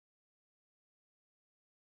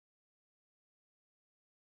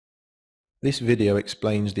This video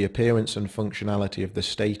explains the appearance and functionality of the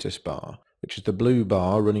status bar, which is the blue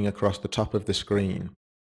bar running across the top of the screen.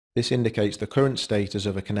 This indicates the current status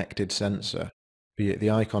of a connected sensor, be it the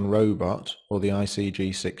iCON robot or the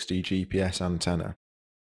ICG60 GPS antenna.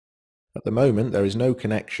 At the moment there is no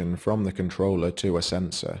connection from the controller to a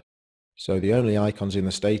sensor, so the only icons in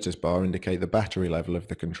the status bar indicate the battery level of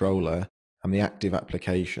the controller and the active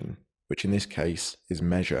application, which in this case is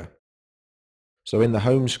measure. So in the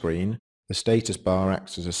home screen, the status bar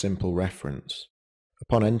acts as a simple reference.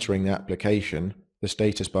 Upon entering the application, the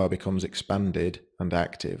status bar becomes expanded and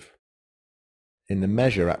active. In the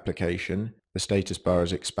measure application, the status bar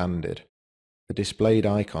is expanded. The displayed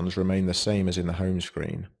icons remain the same as in the home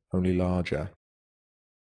screen, only larger.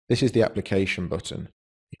 This is the application button.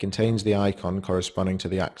 It contains the icon corresponding to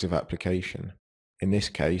the active application, in this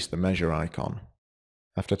case the measure icon.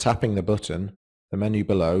 After tapping the button, the menu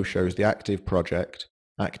below shows the active project,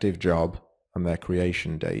 active job, and their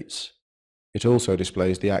creation dates. It also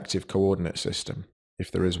displays the active coordinate system,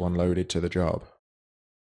 if there is one loaded to the job.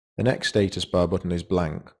 The next status bar button is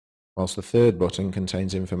blank, whilst the third button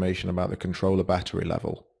contains information about the controller battery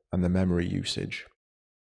level and the memory usage.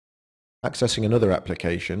 Accessing another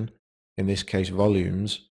application, in this case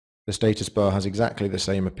volumes, the status bar has exactly the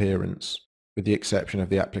same appearance, with the exception of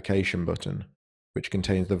the application button, which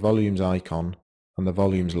contains the volumes icon and the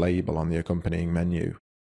volumes label on the accompanying menu.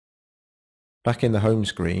 Back in the home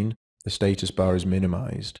screen, the status bar is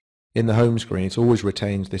minimized. In the home screen it always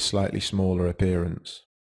retains this slightly smaller appearance.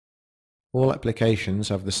 All applications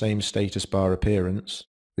have the same status bar appearance,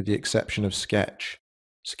 with the exception of Sketch.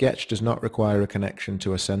 Sketch does not require a connection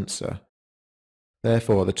to a sensor.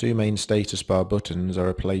 Therefore, the two main status bar buttons are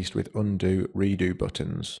replaced with undo, redo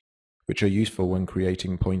buttons, which are useful when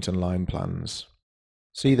creating point and line plans.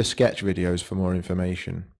 See the Sketch videos for more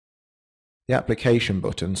information. The application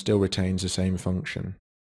button still retains the same function.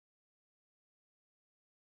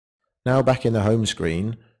 Now back in the home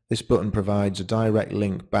screen, this button provides a direct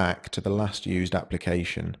link back to the last used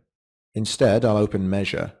application. Instead, I'll open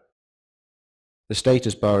Measure. The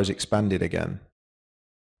status bar is expanded again.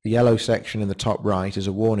 The yellow section in the top right is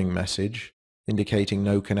a warning message, indicating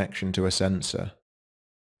no connection to a sensor.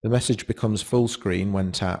 The message becomes full screen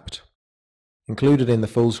when tapped. Included in the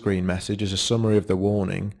full screen message is a summary of the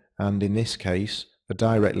warning and, in this case, a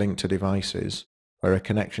direct link to devices, where a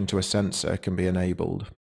connection to a sensor can be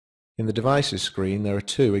enabled. In the devices screen there are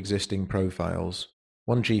two existing profiles,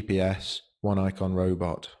 one GPS, one iCON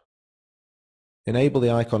robot. Enable the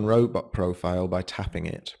iCON robot profile by tapping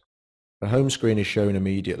it. The home screen is shown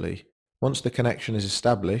immediately. Once the connection is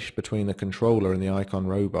established between the controller and the iCON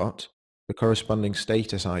robot, the corresponding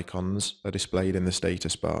status icons are displayed in the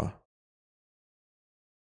status bar.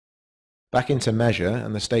 Back into Measure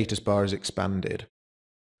and the status bar is expanded.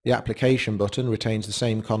 The application button retains the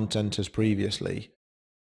same content as previously.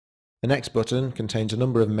 The next button contains a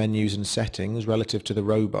number of menus and settings relative to the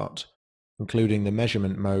robot, including the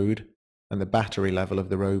measurement mode and the battery level of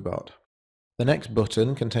the robot. The next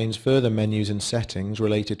button contains further menus and settings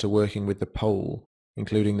related to working with the pole,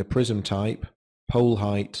 including the prism type, pole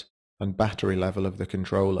height, and battery level of the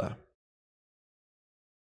controller.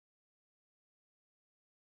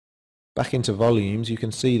 Back into volumes, you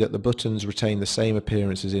can see that the buttons retain the same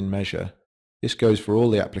appearance as in Measure. This goes for all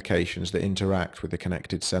the applications that interact with the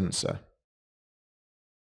connected sensor.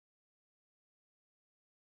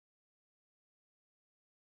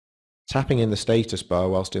 Tapping in the status bar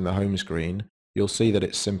whilst in the home screen, you'll see that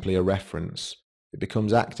it's simply a reference. It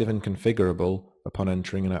becomes active and configurable upon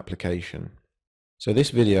entering an application. So this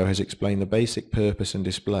video has explained the basic purpose and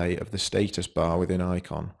display of the status bar within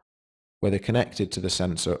iCON, whether connected to the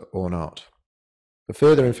sensor or not. For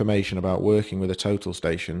further information about working with a total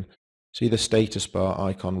station, see the status bar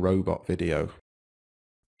iCON robot video.